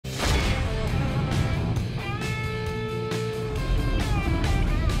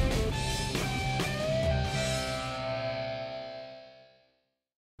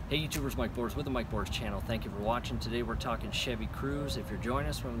Hey YouTubers, Mike Boers with the Mike Boers channel. Thank you for watching. Today we're talking Chevy Cruze. If you're joining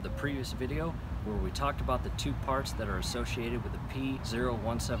us from the previous video where we talked about the two parts that are associated with the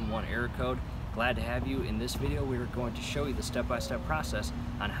P0171 error code, glad to have you. In this video we are going to show you the step-by-step process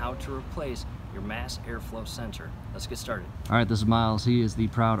on how to replace your mass airflow sensor. Let's get started. Alright, this is Miles. He is the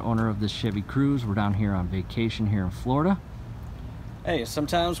proud owner of this Chevy Cruze. We're down here on vacation here in Florida. Hey,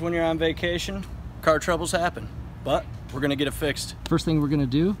 sometimes when you're on vacation, car troubles happen, but we're gonna get it fixed. First thing we're gonna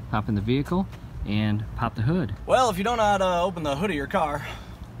do, hop in the vehicle and pop the hood. Well, if you don't know how to open the hood of your car,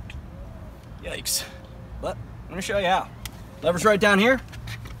 yikes. But I'm gonna show you how. Lever's right down here.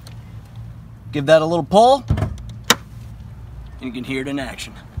 Give that a little pull, and you can hear it in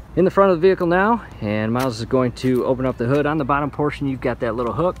action. In the front of the vehicle now, and Miles is going to open up the hood. On the bottom portion, you've got that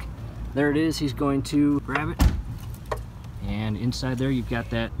little hook. There it is. He's going to grab it, and inside there, you've got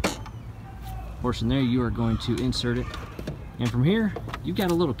that portion there. You are going to insert it, and from here, you've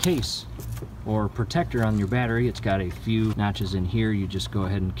got a little case or protector on your battery. It's got a few notches in here. You just go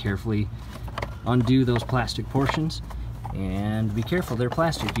ahead and carefully undo those plastic portions, and be careful, they're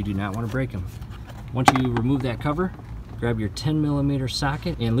plastic. You do not want to break them. Once you remove that cover, grab your 10mm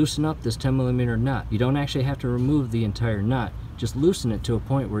socket and loosen up this 10mm nut. You don't actually have to remove the entire nut, just loosen it to a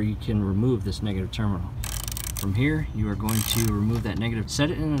point where you can remove this negative terminal. From here, you are going to remove that negative.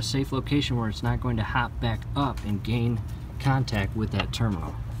 Set it in a safe location where it's not going to hop back up and gain contact with that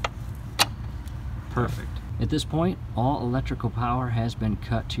terminal. Perfect. At this point, all electrical power has been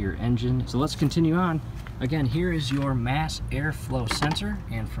cut to your engine. So let's continue on. Again, here is your mass airflow sensor,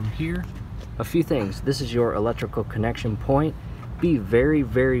 and from here, a few things. This is your electrical connection point. Be very,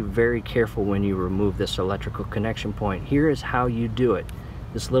 very, very careful when you remove this electrical connection point. Here is how you do it.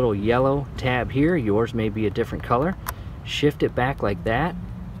 This little yellow tab here, yours may be a different color. Shift it back like that,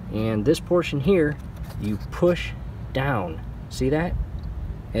 and this portion here, you push down. See that?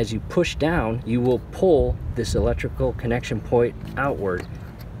 As you push down, you will pull this electrical connection point outward.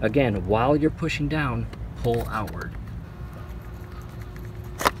 Again, while you're pushing down, pull outward.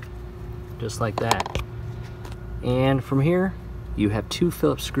 Just like that. And from here, you have two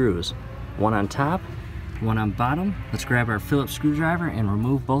Phillips screws, one on top, one on bottom. Let's grab our Phillips screwdriver and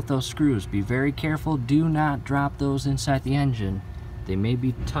remove both those screws. Be very careful, do not drop those inside the engine. They may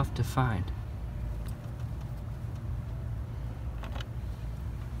be tough to find.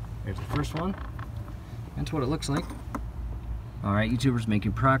 There's the first one. That's what it looks like. All right, YouTubers,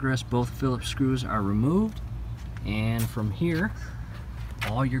 making progress. Both Phillips screws are removed. And from here,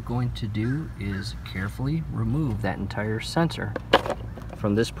 all you're going to do is carefully remove that entire sensor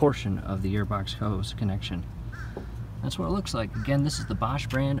from this portion of the airbox hose connection. That's what it looks like. Again, this is the Bosch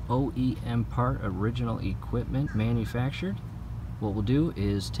brand OEM part, original equipment manufactured. What we'll do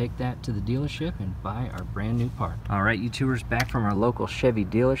is take that to the dealership and buy our brand new part. All right, YouTubers, back from our local Chevy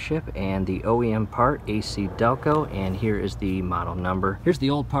dealership, and the OEM part, AC Delco, and here is the model number. Here's the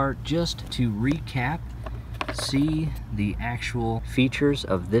old part. Just to recap, see the actual features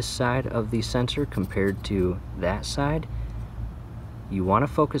of this side of the sensor compared to that side. You want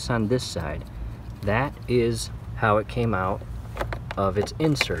to focus on this side. That is how it came out of its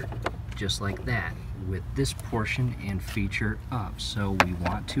insert, just like that, with this portion and feature up. So we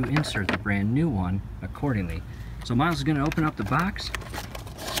want to insert the brand new one accordingly. So Miles is going to open up the box,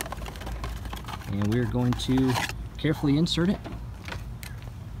 and we're going to carefully insert it,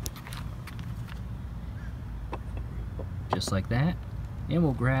 just like that, and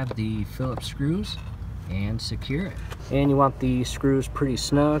we'll grab the Phillips screws and secure it. And you want the screws pretty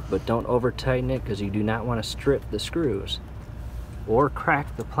snug, but don't over tighten it, because you do not want to strip the screws or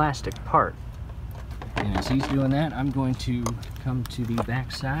crack the plastic part. And as he's doing that, I'm going to come to the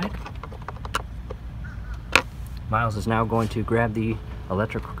back side. Miles is now going to grab the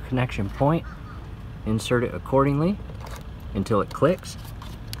electrical connection point, insert it accordingly until it clicks,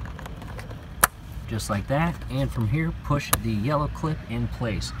 just like that, and from here push the yellow clip in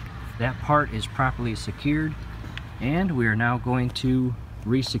place. That part is properly secured, and we are now going to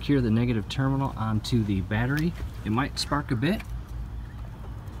re-secure the negative terminal onto the battery. It might spark a bit,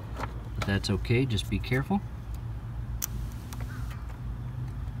 but that's okay, just be careful.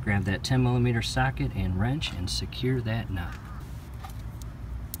 Grab that 10mm socket and wrench and secure that nut.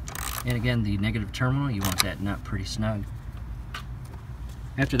 And again, the negative terminal, you want that nut pretty snug.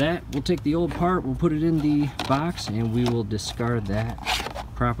 After that, we'll take the old part, we'll put it in the box, and we will discard that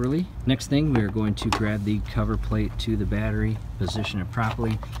properly. Next thing, we are going to grab the cover plate to the battery, position it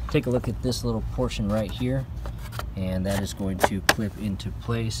properly. Take a look at this little portion right here, and that is going to clip into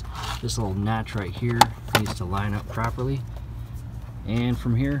place. This little notch right here needs to line up properly. And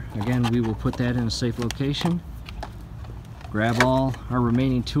from here, again, we will put that in a safe location Grab all our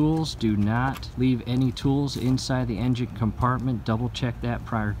remaining tools. Do not leave any tools inside the engine compartment. Double check that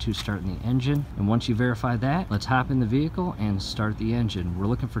prior to starting the engine. And once you verify that, let's hop in the vehicle and start the engine. We're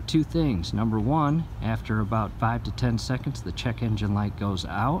looking for two things. Number one, after about 5 to 10 seconds, the check engine light goes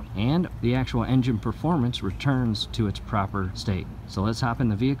out and the actual engine performance returns to its proper state. So let's hop in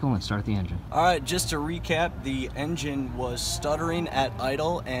the vehicle and start the engine. All right, just to recap, the engine was stuttering at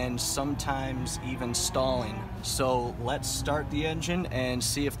idle and sometimes even stalling. So let's start the engine and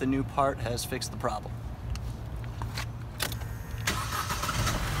see if the new part has fixed the problem.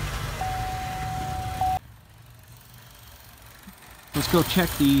 Let's go check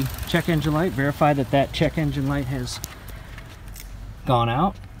the check engine light, verify that that check engine light has gone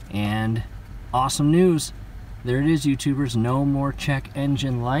out, and awesome news. There it is, YouTubers, no more check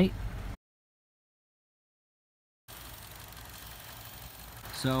engine light.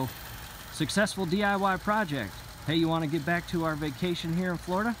 So, successful DIY project. Hey, you want to get back to our vacation here in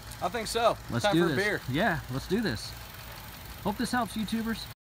Florida? I think so. Let's Time do for this. a beer. Yeah, let's do this. Hope this helps, YouTubers.